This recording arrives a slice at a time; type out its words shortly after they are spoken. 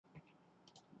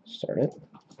Start it.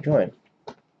 Join.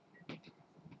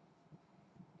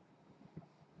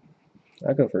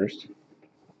 I'll go first.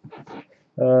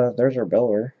 There's our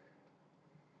Bellower.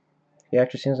 He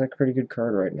actually seems like a pretty good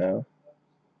card right now.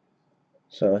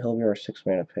 So he'll be our 6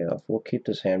 mana payoff. We'll keep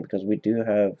this hand because we do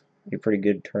have a pretty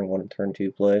good turn 1 and turn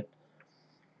 2 play.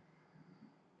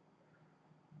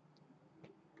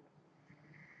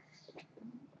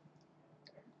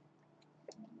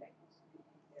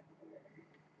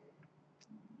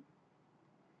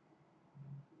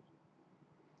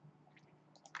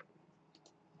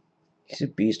 He's a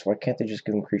beast. Why can't they just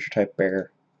give him creature type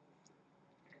bear?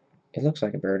 It looks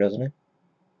like a bear, doesn't it?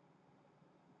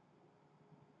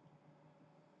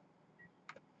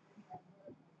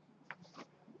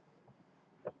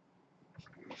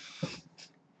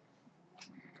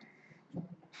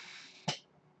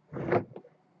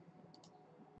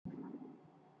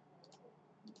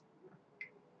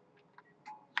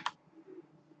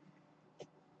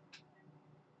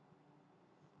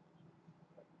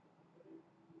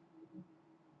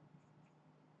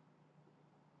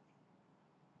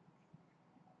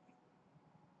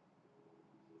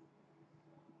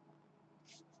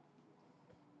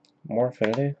 More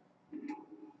Affinity?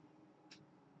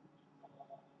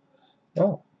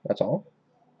 Oh, that's all?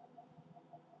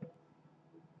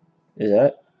 Is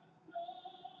that?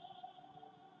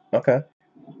 Okay.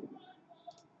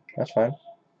 That's fine.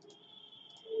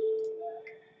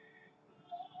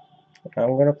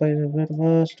 I'm gonna play a bit of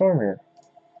a Storm here.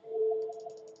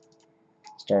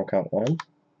 Storm count 1.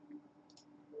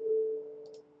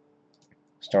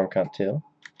 Storm count 2.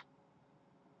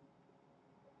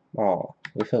 Oh,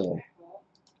 we fizzled.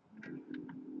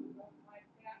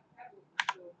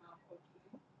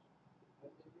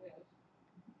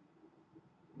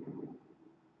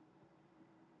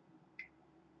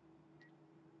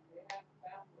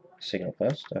 Signal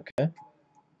Fest, okay.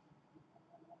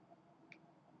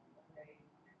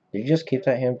 Did you just keep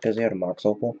that hand because he had a Mox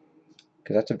Opal?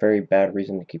 Because that's a very bad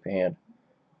reason to keep a hand.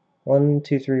 1,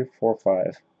 2, 3, 4,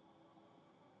 5.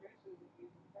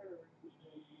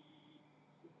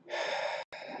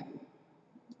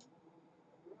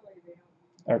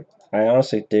 I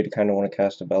honestly did kind of want to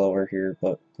cast a Bellower here,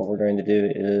 but what we're going to do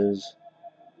is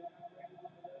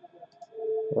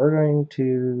we're going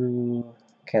to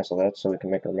cancel that so we can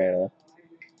make our mana.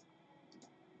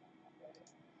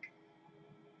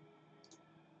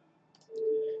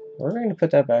 We're going to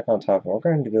put that back on top, and we're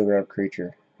going to go grab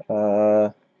creature.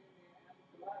 I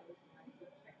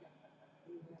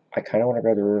kind of want to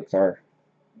grab the Ruric Thar.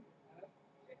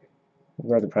 We'll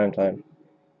grab the Prime Time.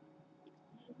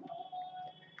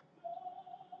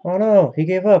 Oh no, he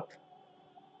gave up.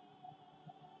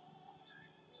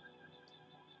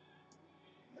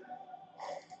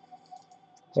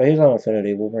 So he's on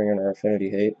Affinity. We'll bring in our Affinity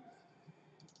hate.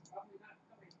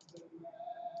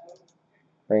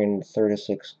 Bring in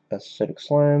 36 Acidic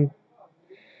Slime.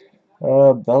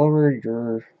 Bellower,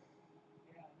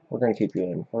 we're going to keep you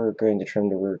in. We're going to trim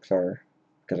the Ruric Thar,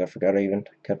 because I forgot I even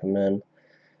kept him in.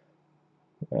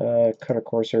 Cut a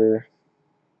Courser.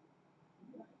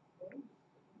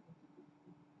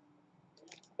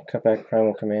 Cut back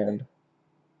Primal Command.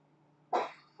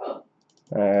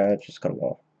 Just cut a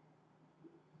wall.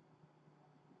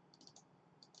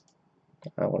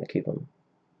 I want to keep him.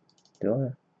 Do I?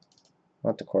 I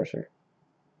want the Courser.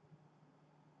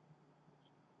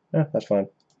 Yeah, that's fine.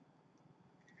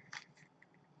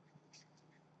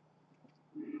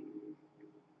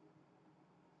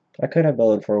 I could have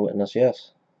Bellowed for a Witness,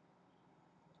 yes.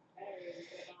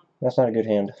 That's not a good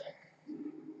hand.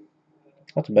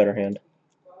 That's a better hand.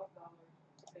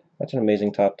 That's an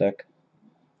amazing top deck.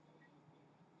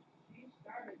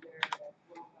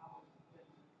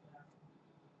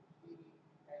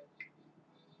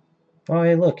 Oh,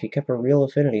 hey, look, he kept a real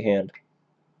Affinity hand.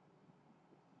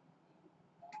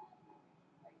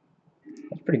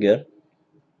 That's pretty good.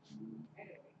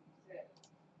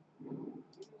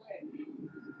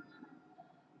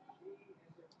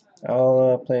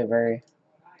 I'll play a very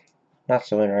not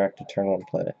so interactive turn 1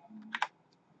 play.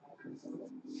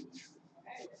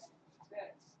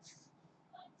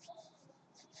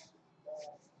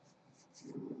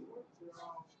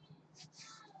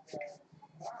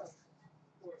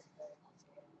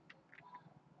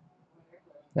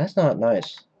 That's not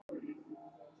nice.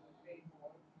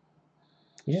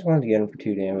 You just wanted to get him for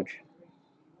 2 damage.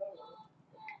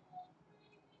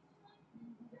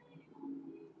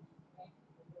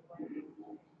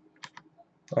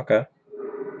 Okay.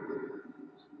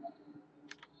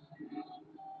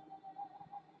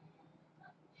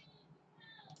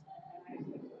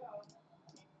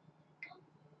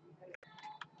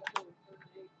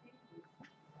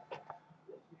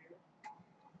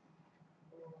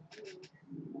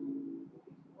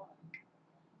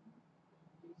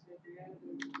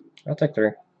 I'll take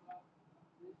 3.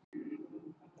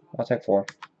 I'll take 4.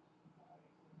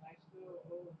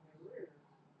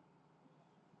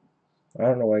 I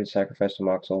don't know why you sacrificed the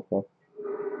Mox Opal.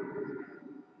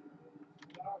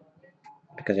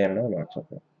 Because he had another Mox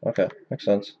Opal. Okay, makes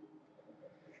sense.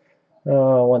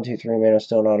 1, 2, 3 mana,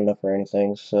 still not enough for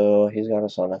anything, so he's got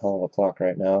us on a hell of a clock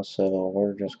right now, so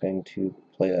we're just going to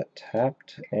play that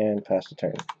tapped and pass the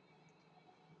turn.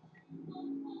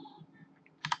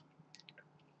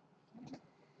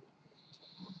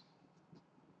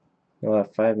 We'll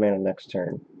have 5 mana next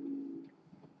turn.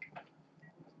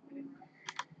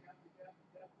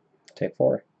 Take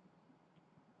 4.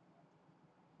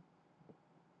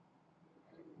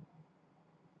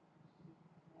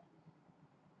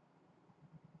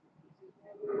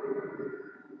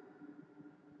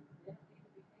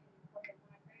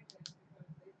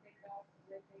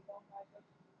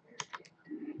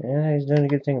 Yeah, he's doing a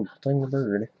good thing of playing the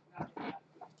bird.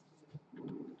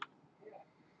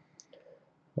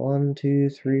 1, 2,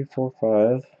 3, 4,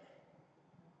 5.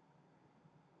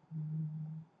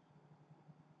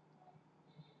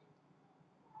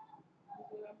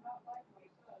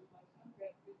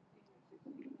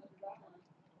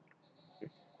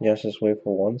 Yes, just wait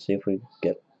for 1, see if we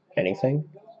get anything.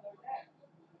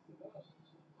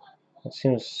 That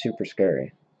seems super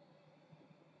scary.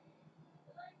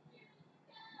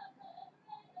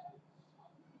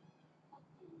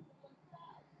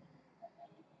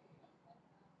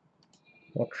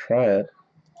 We'll try it.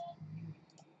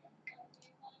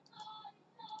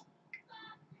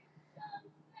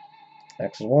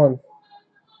 X is 1.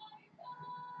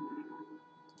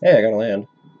 Hey, I got a land.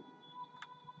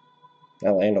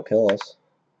 That land will kill us.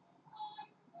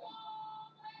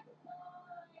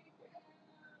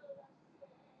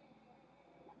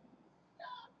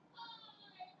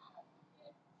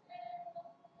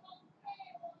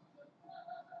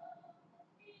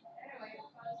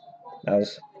 I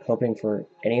was hoping for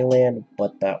any land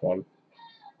but that one.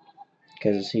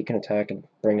 Because he can attack and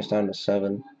bring us down to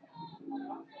 7.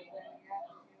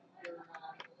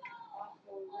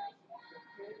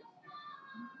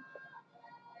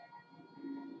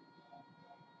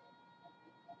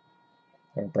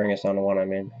 Or bring us down to 1, I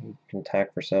mean. He can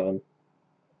attack for 7.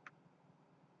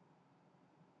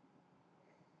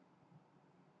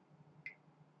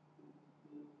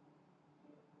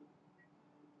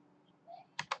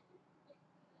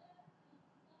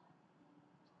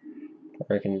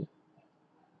 Or he can...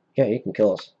 Yeah, he can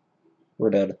kill us.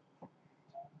 We're dead.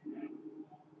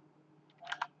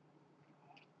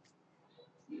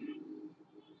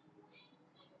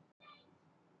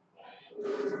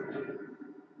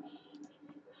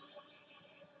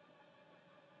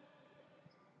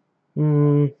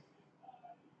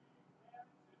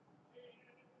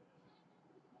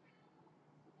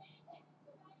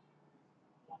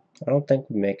 I don't think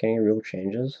we make any real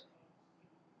changes.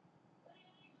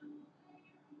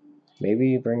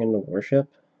 Maybe bring in the warship?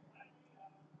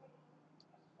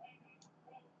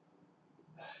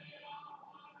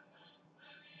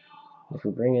 If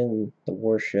we bring in the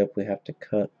warship, we have to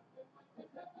cut.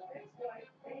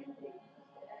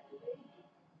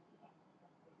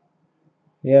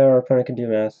 Yeah, our opponent can do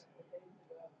math.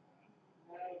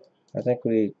 I think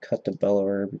we cut the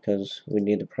Bellower because we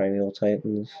need the Primeval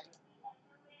Titans.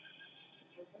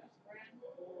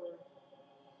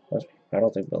 I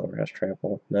don't think Bellower has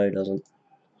trample. No, he doesn't.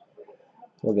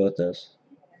 We'll go with this.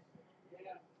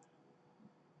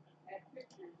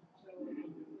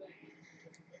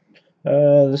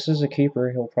 This is a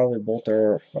keeper. He'll probably bolt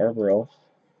our Arbor Elf.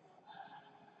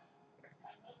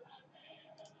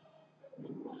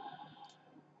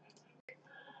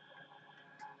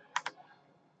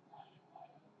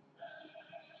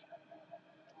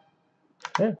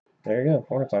 Yeah, there you go.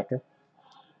 Ornithopter.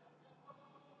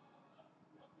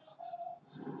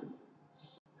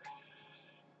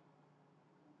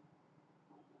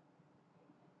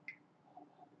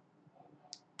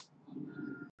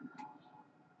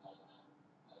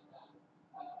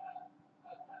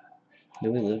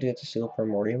 Do we live to get the Seal of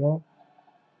Primordium out?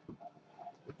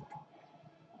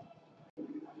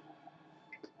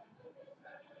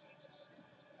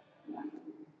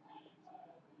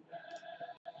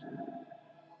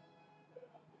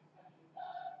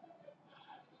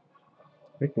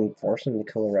 We can force him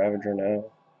to kill a Ravager now.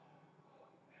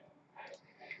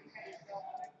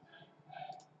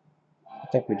 I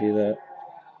think we do that.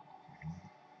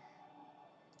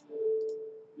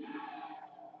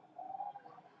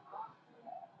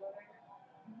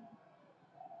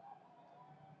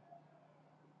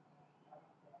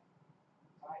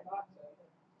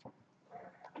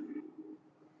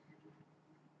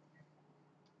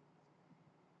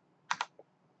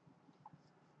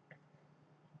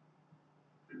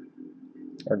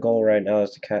 Our goal right now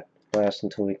is to last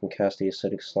until we can cast the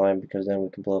Acidic Slime, because then we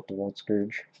can blow up the Vault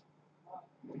Scourge.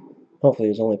 Hopefully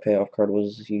his only payoff card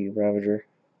was the Ravager.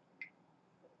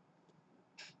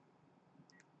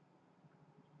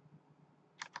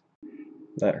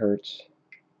 That hurts.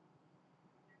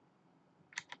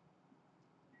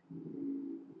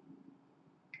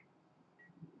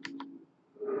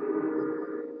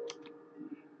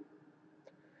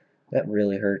 That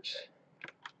really hurts.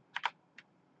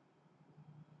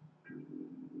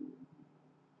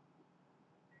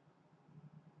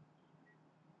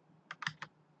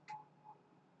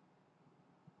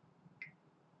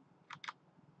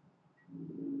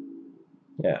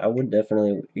 Yeah, I would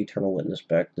definitely Eternal Witness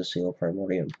back the Seal of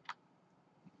Primordium.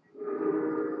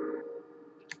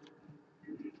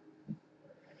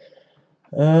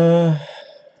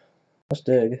 Let's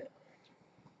dig.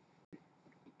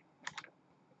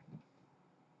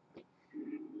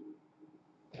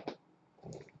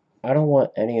 I don't want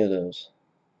any of those.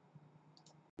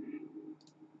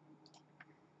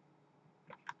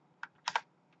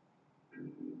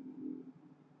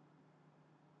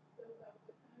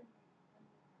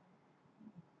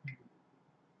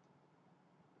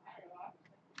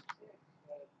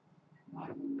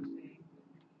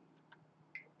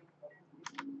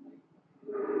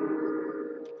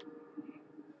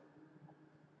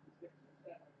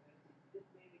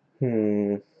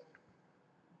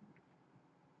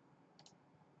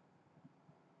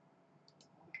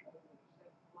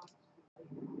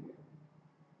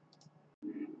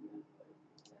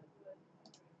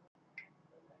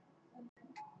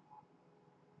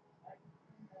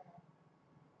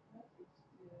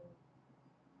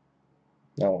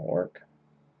 That won't work.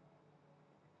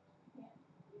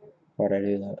 Why'd I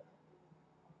do that?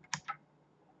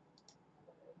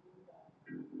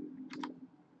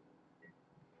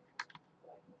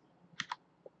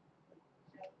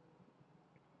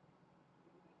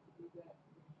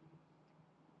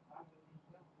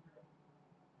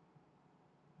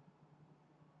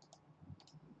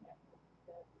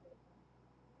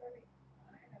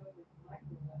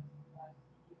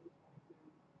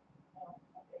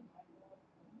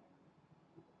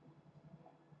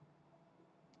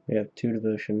 We have 2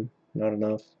 devotion, not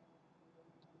enough.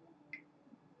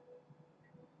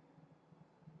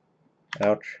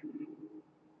 Ouch.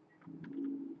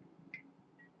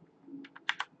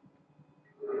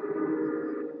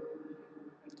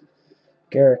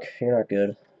 Garruk, you're not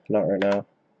good. Not right now.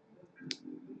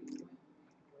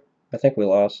 I think we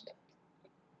lost.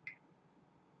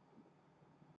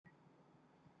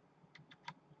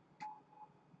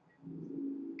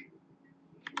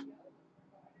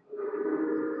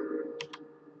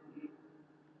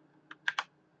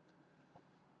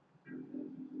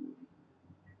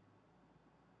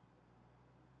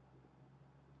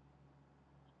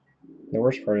 The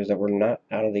worst part is that we're not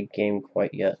out of the game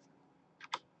quite yet.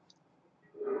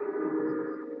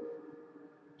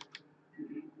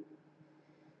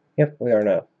 Yep, we are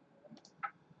now.